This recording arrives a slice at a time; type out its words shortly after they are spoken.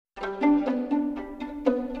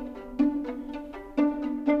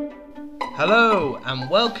Hello and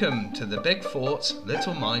welcome to the Big Thoughts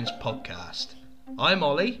Little Minds podcast. I'm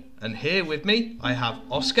Ollie and here with me I have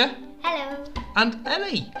Oscar. Hello. And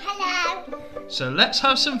Ellie. Hello. So let's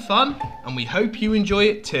have some fun and we hope you enjoy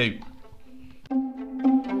it too.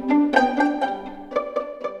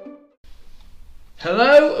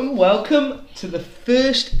 Hello and welcome to the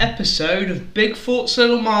first episode of Big Thoughts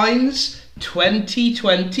Little Minds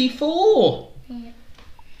 2024.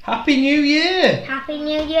 Happy New Year! Happy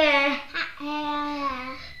New Year.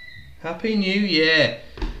 Happy New Year.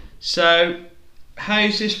 So,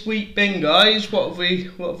 how's this week been, guys? What have we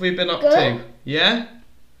been up to? Yeah?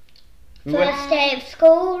 First day of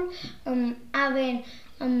school. Having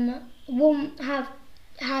had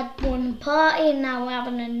one party and now we're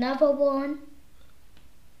having another one.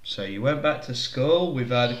 So you went back to school. We've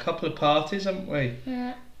had a couple of parties, haven't we?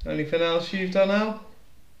 Yeah. Anything else you've done, Al?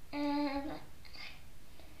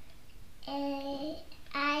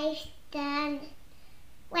 I've done.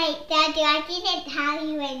 Wait, Daddy, I didn't tell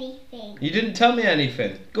you anything. You didn't tell me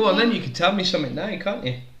anything. Go on, then you can tell me something now, can't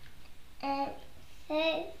you? So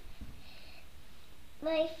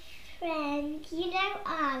my friend, you know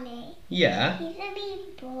Ollie? Yeah. He's a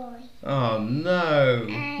mean boy. Oh no,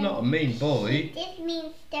 not a mean boy. He did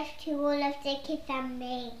mean stuff to all of the kids and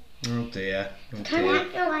me. Oh dear. Can I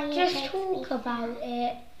just talk about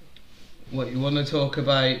it? What you want to talk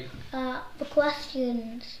about? The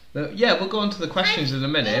questions. Yeah, we'll go on to the questions in a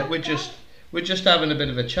minute. We're just having a bit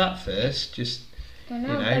of a chat first. Just I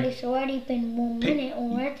know, but it's already been 1 minute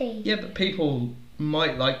already. Yeah, but people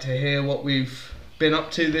might like to hear what we've been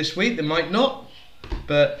up to this week. They might not,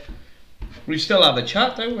 but we still have a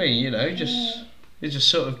chat, don't we? You know, it just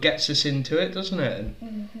sort of gets us into it, doesn't it?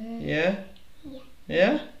 Yeah.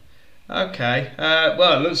 Yeah. Okay.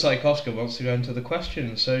 Well, it looks like Oscar wants to go into the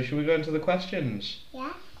questions. So, shall we go into the questions?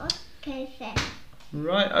 Yeah. Oscar said.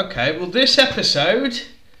 Right. Okay. Well, this episode,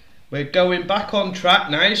 we're going back on track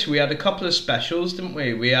now. So we had a couple of specials, didn't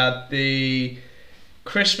we? We had the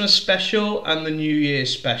Christmas special and the New Year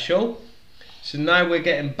special. So now we're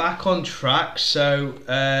getting back on track. So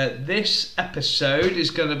this episode is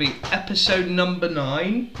going to be episode number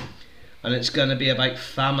 9. And it's going to be about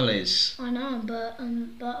families. I know, but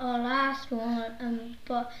our last one,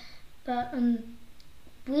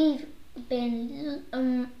 we've been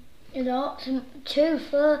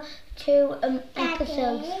two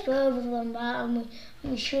episodes further than that, and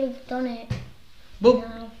we should have done it.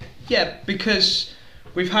 Well, yeah, because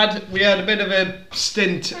we had a bit of a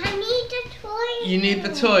stint. I need the toilet. You need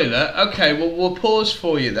the toilet? Okay, well we'll pause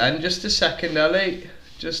for you then. Just a second, Ellie.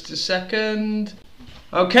 Just a second.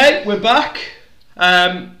 Okay, we're back.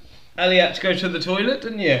 Ellie had to go to the toilet,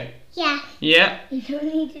 didn't you? Yeah. Yeah. You don't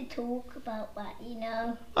need to talk about that, you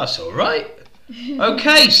know. That's all right.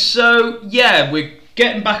 Okay, so yeah, we're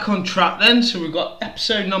getting back on track then. So we've got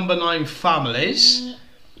episode number 9, families.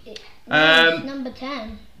 It's number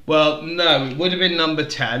 10. Well, no, it would have been number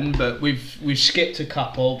 10, but we've skipped a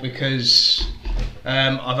couple because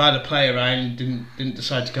I've had a play around, didn't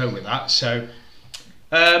decide to go with that. So.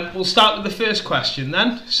 We'll start with the first question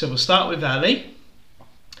then. So we'll start with Ellie.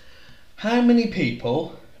 How many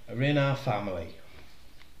people are in our family?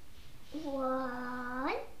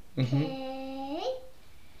 1, 2, 3.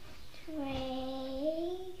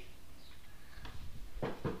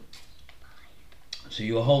 So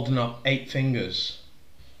you're holding up 8 fingers.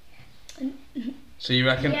 So you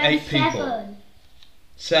reckon 8 people?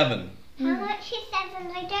 7. How much is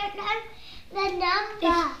 7? I don't know the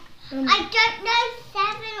number. I don't know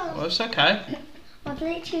 7. Well, it's okay. I've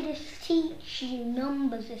literally just teach you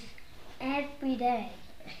numbers every day.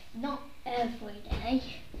 Not every day.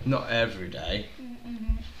 Not every day.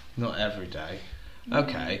 Not every day.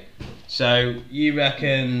 Okay. So you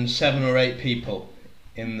reckon 7 or 8 people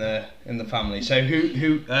in the family. So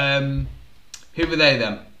who were they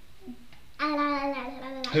then?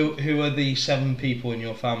 Who are the 7 people in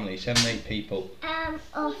your family? 7, 8 people.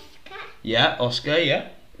 Oscar. Yeah, Oscar.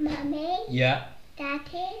 Yeah. Mummy. Yeah.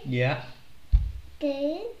 Daddy. Yeah.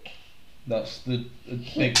 Duke. That's the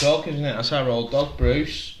big dog, isn't it? That's our old dog,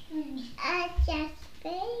 Bruce.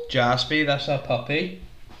 Jasper. Jaspy, that's our puppy.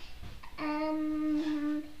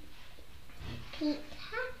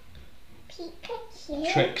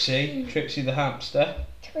 Pikachu. Trixie the hamster.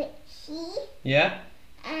 Twitchy. Yeah.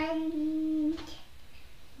 And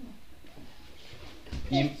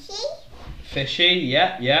Fishy. Fishy,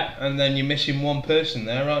 yeah. And then you're missing one person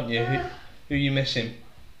there, aren't you? Who are you missing?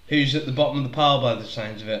 Who's at the bottom of the pile by the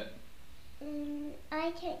sounds of it?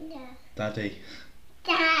 I don't know. Daddy.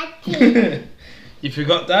 Daddy. You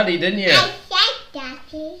forgot Daddy, didn't you? I said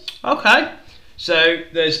Daddy. Okay. So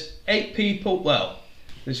there's 8 people. Well,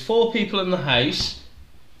 there's 4 people in the house,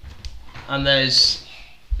 and there's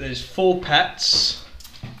 4 pets.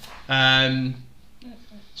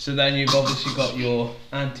 So then you've obviously got your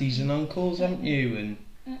aunties and uncles, haven't you, and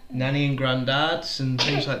nanny and granddads and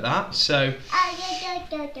things like that. So,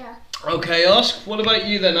 okay, Osk, what about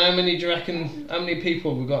you then? How many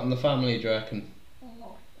people have we got in the family, do you reckon?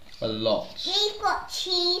 A lot. We've got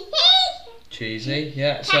cheesy. Cheesy,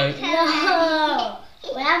 yeah. So No,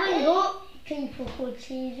 we haven't got people called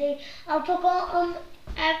cheesy. I've forgotten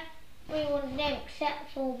everyone's name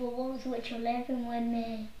except for the ones which are living with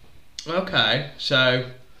me. okay, so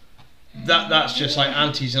that's just like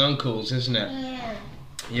aunties and uncles, isn't it? Yeah.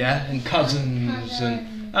 Yeah, and cousins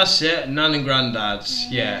and that's it, nan and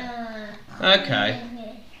granddads. Yeah. Okay.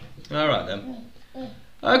 All right then.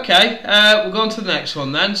 Okay, we'll go on to the next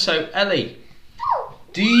one then. So Ellie,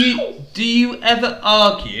 do you ever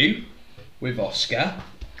argue with Oscar?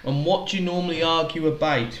 And what do you normally argue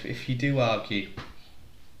about if you do argue?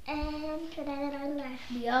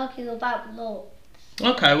 We argue about lots.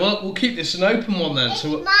 Okay, well we'll keep this an open one then. It's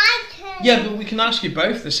So my turn. yeah, but we can ask you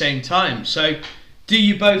both at the same time. So do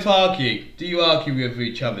you both argue? Do you argue with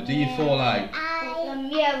each other? Do you fall out?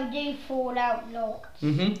 Yeah, we do fall out lots.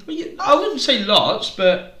 Well, I wouldn't say lots,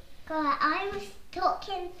 but God, I was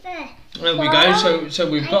talking first. there we go. So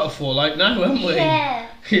we've got a fallout now, haven't we? Yeah.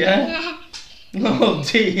 Yeah. Oh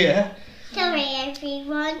dear. Sorry,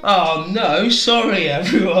 everyone. Oh no, sorry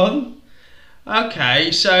everyone.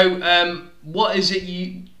 Okay, so what is it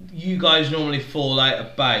you guys normally fall out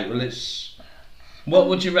about? Well, it's what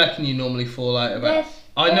would you reckon you normally fall out about?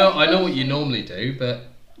 I know what you normally do, but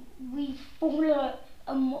We fall out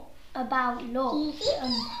about lots.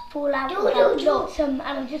 Fall out about lots, and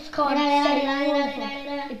I just can't say all of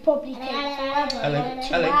them. It probably takes forever, like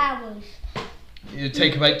 2 hours. it'd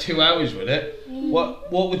take about 2 hours, would it?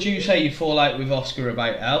 What would you say you fall out with Oscar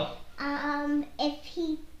about, El?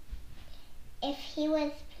 If he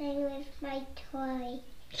was playing with my toy,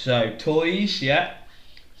 So toys, yeah.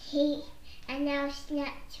 and now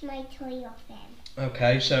snatched my toy off him.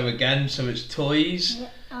 Okay, so it's toys.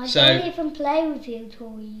 I So- don't even play with your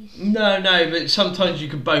toys. No, but sometimes you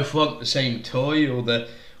could both want the same toy or the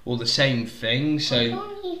same thing. I So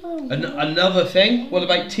don't even another thing. What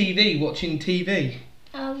about TV? Watching TV?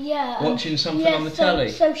 Oh yeah. Watching something on the telly?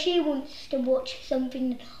 So she wants to watch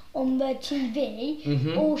something on the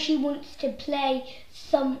TV, or she wants to play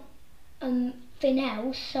something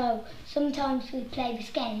else. So sometimes we play this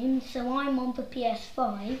game. So I'm on the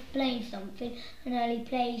PS5 playing something, and Ellie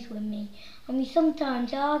plays with me. And we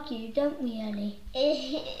sometimes argue, don't we, Ellie?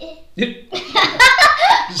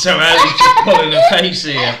 So Ellie's just pulling her face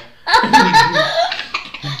here.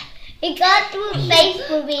 It got to a face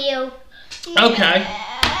reveal. Okay.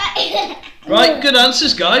 Right, good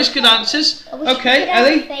answers, guys. Good answers. Okay,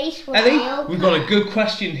 Ellie. We've got a good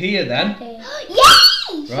question here then.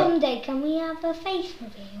 Yay! Someday, can we have a face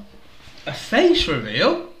reveal? A face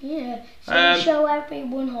reveal? Yeah. So we show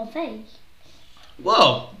everyone our face.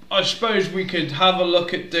 Well, I suppose we could have a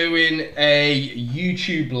look at doing a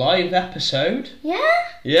YouTube live episode. Yeah.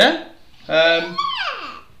 Yeah?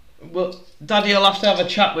 Well, Daddy will have to have a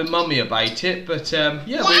chat with Mummy about it, but yeah,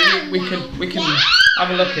 we can have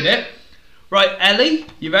a look at it. Right, Ellie,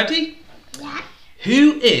 you ready? Yeah.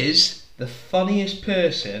 Who is the funniest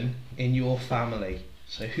person in your family?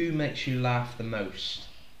 So who makes you laugh the most?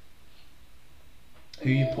 Who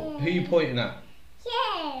you pointing at?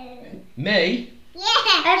 Yeah. Me?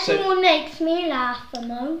 Yeah. Everyone makes me laugh the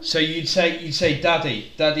most. So you'd say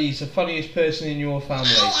Daddy. Daddy's the funniest person in your family.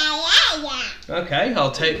 Yeah. Okay,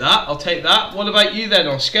 I'll take that. What about you then,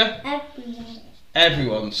 Oscar?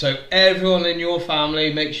 Everyone. So everyone in your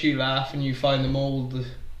family makes you laugh, and you find them all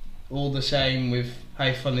the same with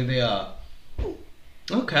how funny they are.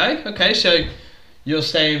 Okay. So you're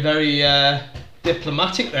staying very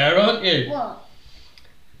diplomatic there, aren't you? What?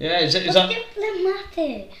 Yeah. Is that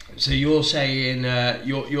diplomatic? So you're saying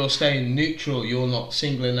you're staying neutral. You're not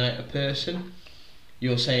singling out a person.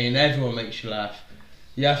 You're saying everyone makes you laugh.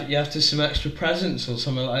 You have to some extra presents or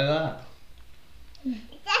something like that.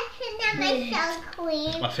 That's my sun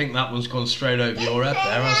cream. I think that one's gone straight over your head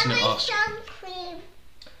there, hasn't it, Oscar?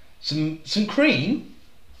 Some cream?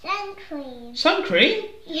 Sun cream. Sun cream?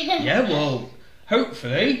 Yeah. Yeah, well,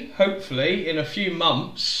 hopefully in a few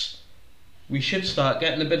months we should start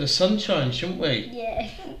getting a bit of sunshine, shouldn't we? Yeah.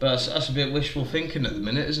 But that's a bit wishful thinking at the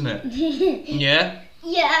minute, isn't it? Yeah?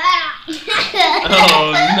 Yeah.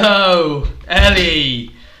 Oh no, Ellie!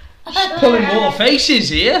 She's pulling more faces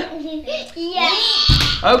here. Yeah.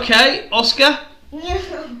 Okay, Oscar.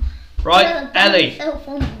 Right, Ellie. So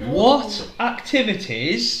funny. What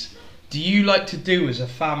activities do you like to do as a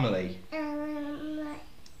family?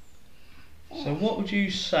 So what would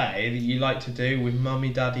you say that you like to do with Mummy,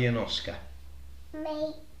 Daddy and Oscar?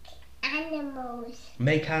 Make animals.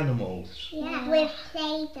 Make animals? Yeah. With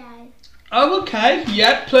Play-Doh. Oh, okay.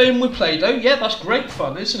 Yeah, playing with Play-Doh. Yeah, that's great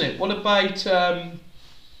fun, isn't it? What about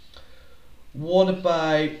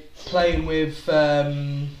playing with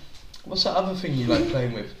what's that other thing you like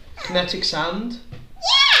playing with? Kinetic sand?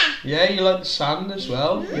 Yeah. Yeah, you like the sand as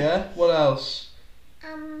well? Yeah. What else?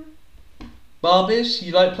 Barbies?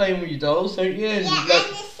 You like playing with your dolls, don't you? And Yeah, you like,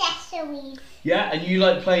 and accessories. yeah, and you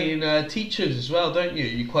like playing teachers as well, don't you?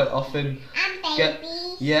 You quite often And get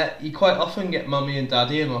babies. you quite often get Mummy and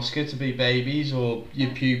Daddy and Oscar to be babies or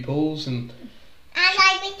your pupils, and I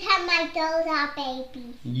like pretend my dolls are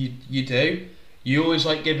babies. you do. You always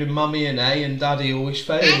like giving Mummy an A and Daddy always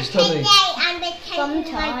fails, And doesn't today he? I'm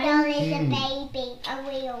pretending my doll is a baby, a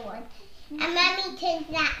real one. And Mummy turns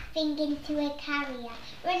that thing into a carrier.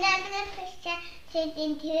 Remember the picture turned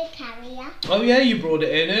into a carrier? Oh yeah, you brought it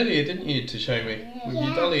in earlier, didn't you, to show me with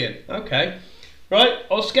your dolly in? Okay. Right,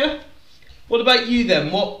 Oscar. What about you then?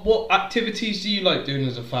 What activities do you like doing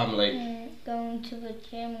as a family? Going to the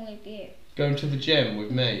gym with you. Going to the gym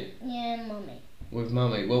with me? Yeah, Mummy. With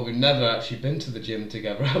Mummy. Well, we've never actually been to the gym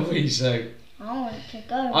together, have we? So I want to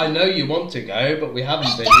go. I know you want to go, but we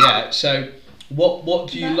haven't been yet. So what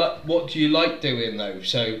do you like? What do you like doing though?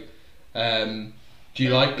 So do you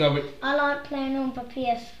like going? I like playing on the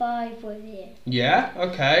PS5 with you. Yeah.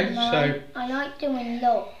 Okay. And I like doing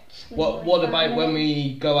lots. What about when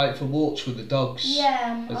we go out for walks with the dogs?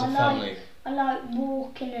 Yeah, as a family. I like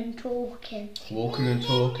walking and talking. Walking and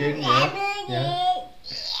talking. Yeah. Yeah.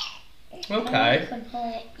 Okay.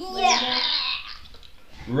 Yeah.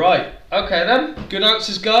 Right. Okay then. Good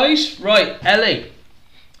answers, guys. Right, Ellie.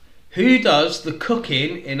 Who does the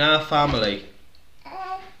cooking in our family?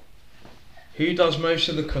 Who does most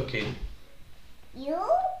of the cooking? You.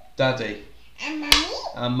 Daddy. And Mummy.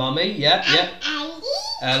 And Mummy. Yeah. Yeah. Ellie.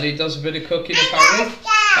 Ellie does a bit of cooking apparently.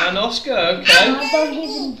 And Oscar. Okay. I don't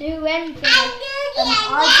even do anything.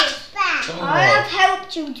 I have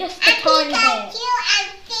helped you just a tiny bit.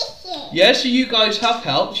 Yeah, so you guys have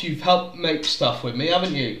helped. You've helped make stuff with me,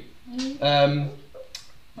 haven't you?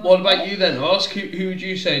 What about you then? Ask who would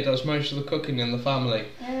you say does most of the cooking in the family?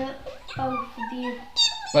 Both of you.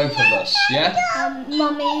 Both of us, yeah?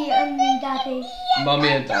 Mummy and Daddy. Mummy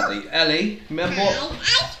and Daddy. Ellie, remember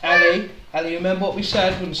what? Ellie, remember what we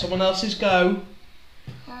said when someone else's go?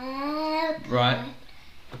 Right.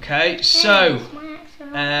 Okay, so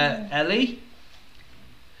Ellie,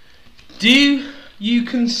 do you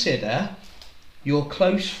consider your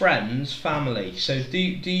close friends family? So do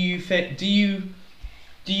you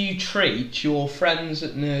treat your friends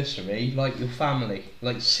at nursery like your family,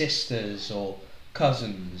 like sisters or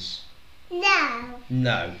cousins? No.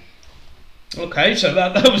 No. Okay, so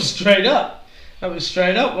that was straight up. That was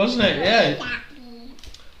straight up, wasn't it? Yeah.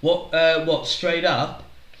 What straight up?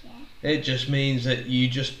 Yeah. It just means that you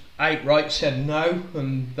just outright said no,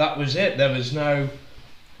 and that was it. There was no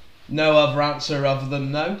other answer other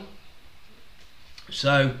than no.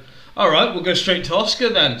 So, all right, we'll go straight to Oscar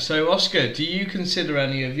then. So, Oscar, do you consider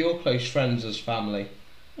any of your close friends as family?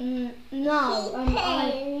 No,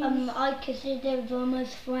 I consider them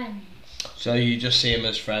as friends. So you just see them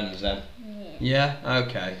as friends then? Yeah.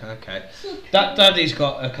 Okay. Daddy's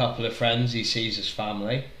got a couple of friends he sees as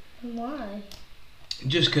family. Why?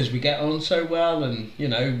 Just because we get on so well, and you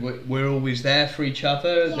know we're always there for each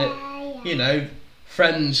other. Yeah. You know,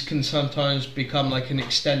 friends can sometimes become like an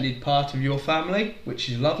extended part of your family, which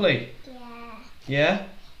is lovely. Yeah. Yeah.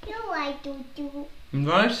 No, I do.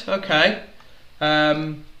 Right. Okay.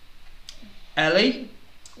 Ellie,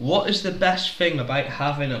 what is the best thing about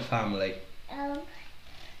having a family?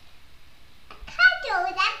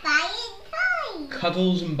 Cuddles and buying toys.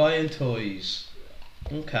 Cuddles and buying toys.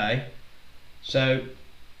 Okay. So,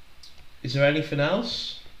 is there anything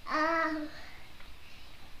else?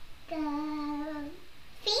 The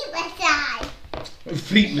feet massage.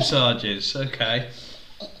 Feet massages. Okay.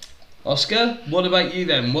 Oscar, what about you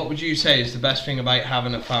then? What would you say is the best thing about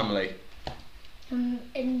having a family?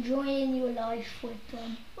 Enjoying your life with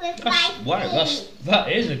them.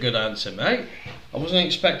 That is a good answer, mate. I wasn't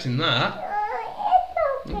expecting that.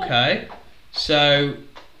 Okay. So,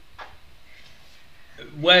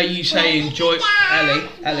 where you say enjoy,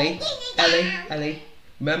 Ellie.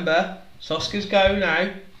 Remember, it's Oscar's go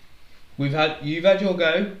now. You've had your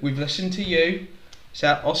go. We've listened to you. It's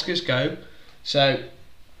Oscar's go. So,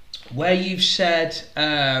 where you've said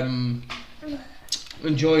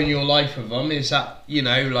enjoying your life with them, is that, you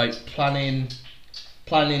know, like planning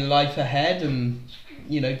life ahead and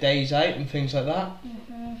days out and things like that.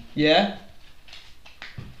 Yeah.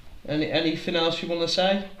 Anything else you want to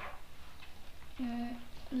say?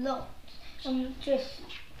 Lots.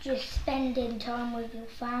 Just spending time with your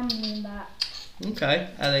family and that. Okay,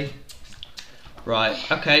 Ellie.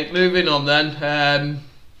 Right. Okay, moving on then.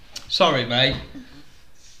 Sorry, mate.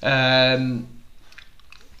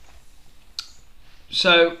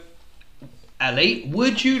 So, Ellie,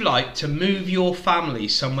 would you like to move your family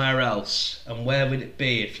somewhere else, and where would it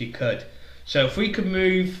be if you could? So, if we could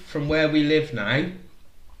move from where we live now,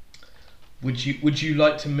 would you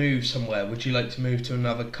like to move somewhere? Would you like to move to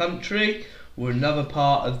another country or another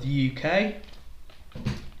part of the UK?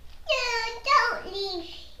 No, don't leave.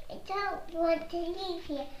 I don't want to leave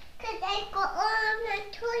here because I've got all of my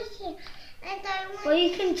toys here, and I want. Well,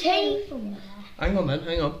 you can take them there. Hang on then,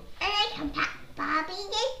 hang on. And I can pack Barbies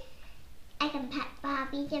in. I can pack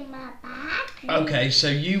Barbies in my bag. Okay, so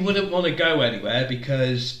you wouldn't want to go anywhere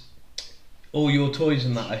because all your toys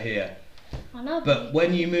and that are here. I know. But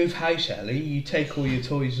when you move house, Ellie, you take all your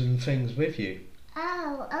toys and things with you.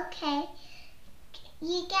 Oh, okay.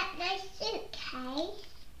 You get my suitcase.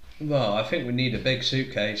 Well, I think we need a big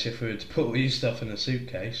suitcase if we were to put all your stuff in a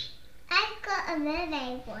suitcase. I've got a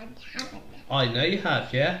mermaid one, haven't I? I know you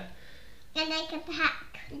have, yeah? And I can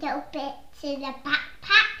pack little bits in a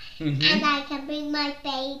backpack. And I can bring my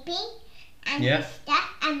baby and the stuff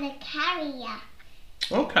and the carrier.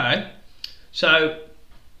 Okay. So,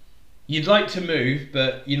 you'd like to move,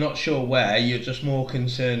 but you're not sure where. You're just more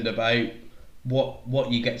concerned about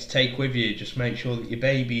what you get to take with you. Just make sure that your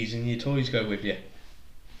babies and your toys go with you.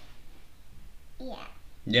 Yeah.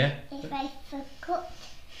 Yeah? If I forgot,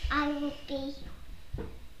 I would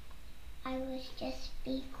just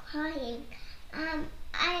be crying. I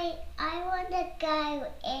want to go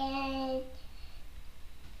in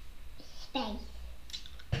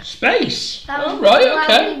space. Space? Oh, right,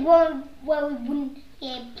 okay. We wouldn't be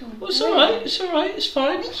able to. Well, it's alright, it's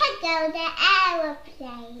fine. We can go on an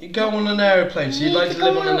aeroplane. You go on an aeroplane, so you'd like to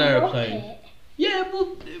live on an aeroplane? Rocket. Yeah,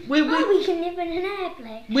 well, we can live in an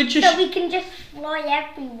airplane. So we can just fly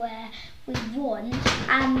everywhere we want,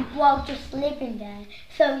 and while just living there.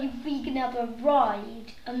 So we can have a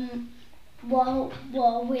ride while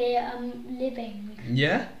we're living.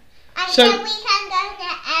 Yeah. And So- then we can go on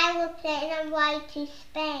an aeroplane and ride to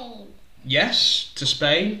Spain. Yes, to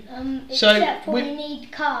Spain. So Except for we need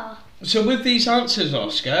a car. So with these answers,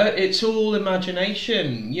 Oscar, it's all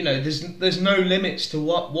imagination. There's no limits to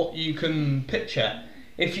what you can picture.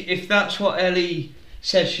 If that's what Ellie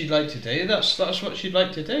says she'd like to do, that's what she'd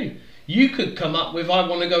like to do. You could come up with, I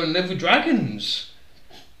want to go and live with dragons.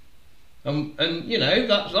 And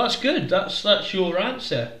that's good. That's your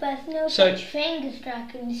answer. But there's no such thing as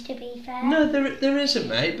dragons, to be fair. No, there isn't,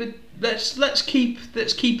 mate. But let's keep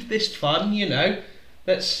this fun.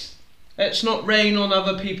 Let's not rain on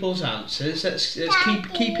other people's answers. Let's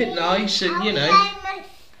keep it nice, and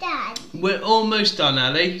we're almost done,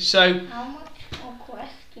 Ellie. So How much more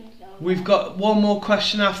questions are we've got one more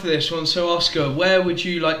question after this one. So Oscar, where would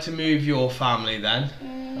you like to move your family then,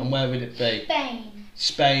 and where would it be? Spain.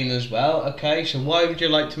 Spain as well. Okay. So why would you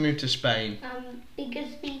like to move to Spain? Because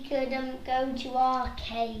we could go to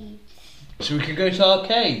arcades. So we could go to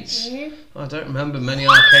arcades. Yeah. I don't remember many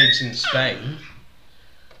arcades in Spain.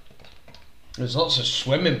 There's lots of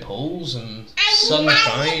swimming pools and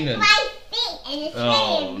sunshine and.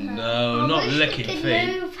 Oh no, not licking We feet.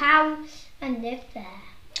 could move house and live there.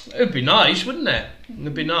 It'd be nice, wouldn't it?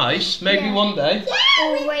 It'd be nice. Maybe one day.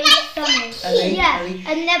 Always sunny. Ellie, Yeah, Ellie.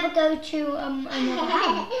 and never go to another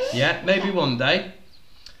house. Yeah, maybe one day.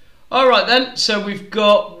 Alright then, so we've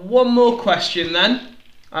got one more question then.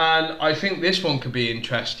 And I think this one could be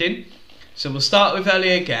interesting. So we'll start with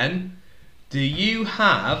Ellie again. Do you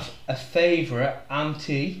have a favourite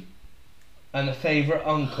auntie and a favourite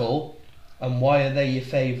uncle? And why are they your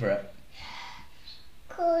favourite?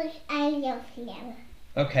 Because I love them.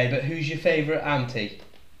 Okay, but who's your favourite auntie?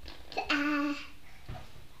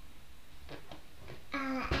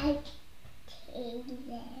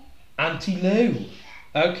 Auntie Lou.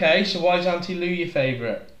 Okay, so why is Auntie Lou your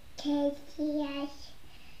favourite? Because she has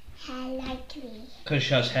hair like me. Because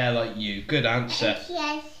she has hair like you. Good answer. And she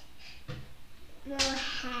has more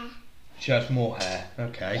hair. She has more hair.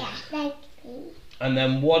 Okay. Yeah, like me. And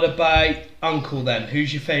then what about uncle then?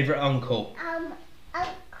 Who's your favourite uncle?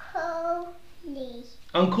 Uncle Lee.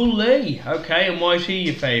 Uncle Lee. Okay, and why is he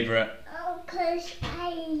your favourite? Oh, because I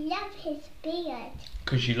love his beard.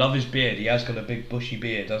 Because you love his beard. He has got a big bushy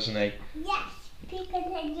beard, doesn't he? Yes, bigger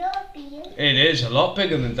than your beard. It is a lot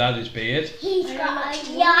bigger than Daddy's beard. He's got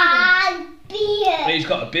a long beard. He's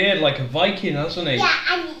got a beard like a Viking, hasn't he? Yeah,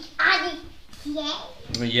 and he's Yeah.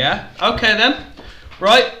 Yeah. Okay then.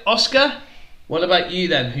 Right, Oscar. What about you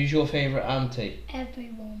then? Who's your favourite auntie?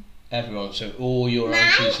 Everyone. Everyone. So all your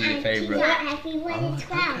aunties are your favourite. Yeah, everyone as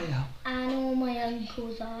well. Okay, yeah. And all my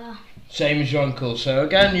uncles are. Same as your uncle. So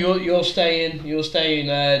again, you're staying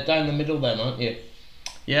down the middle then, aren't you?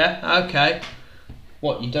 Yeah. Okay.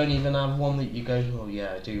 What? You don't even have one that you go, oh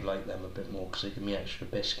yeah, I do like them a bit more because they give me extra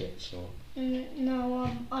biscuits or. No,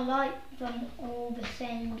 I like them all the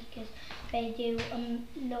same because they do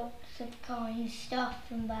lots of kind stuff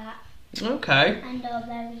and that. Okay. And are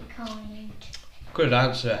very kind. Good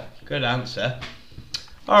answer. Good answer.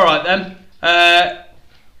 All right then.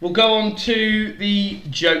 We'll go on to the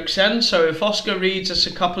jokes then. So if Oscar reads us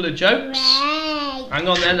a couple of jokes. Right. Hang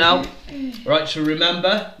on then now. Right, so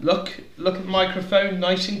remember, look at the microphone,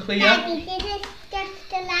 nice and clear. Daddy, this is just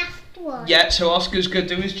the last one. Yeah, so Oscar's going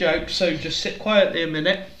to do his jokes, so just sit quietly a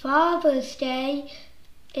minute. Father's Day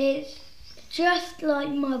is just like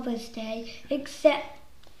Mother's Day, except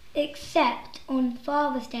on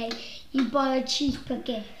Father's Day you buy a cheaper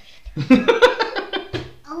gift.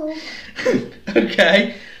 Oh.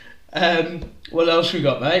 Okay. What else we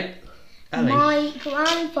got, mate? Ellie. My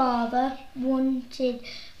grandfather wanted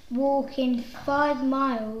walking 5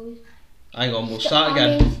 miles. Hang on, we'll start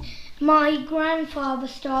again. My grandfather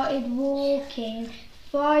started walking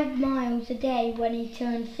 5 miles a day when he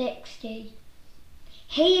turned 60.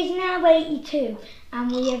 He is now 82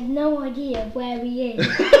 and we have no idea where he is.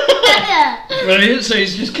 Brilliant, so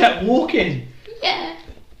he's just kept walking. Yeah.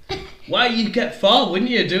 Wow, you'd get far, wouldn't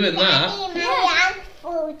you, doing that? Daddy, my arm's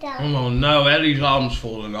fallen off. Oh no, Ellie's arm's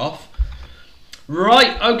fallen off.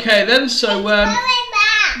 Right, okay then, so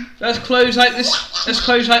let's close out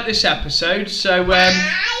this episode. So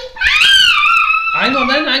hang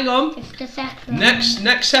on. Just a second.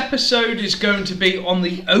 Next episode is going to be on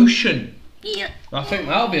the ocean. Yeah. I think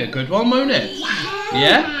that'll be a good one, won't it?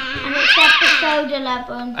 Yeah? And it's episode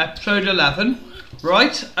 11. Episode 11.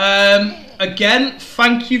 Right. Again,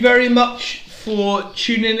 thank you very much for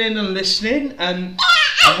tuning in and listening. And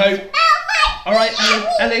I hope. All right,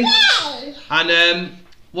 Ellie. And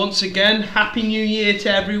once again, Happy New Year to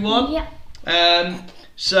everyone. Yeah.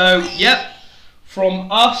 So, yep.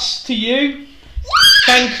 From us to you.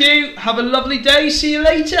 Thank you. Have a lovely day. See you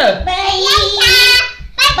later. Bye.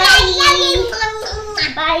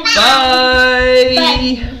 Bye.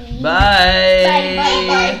 Bye. Bye.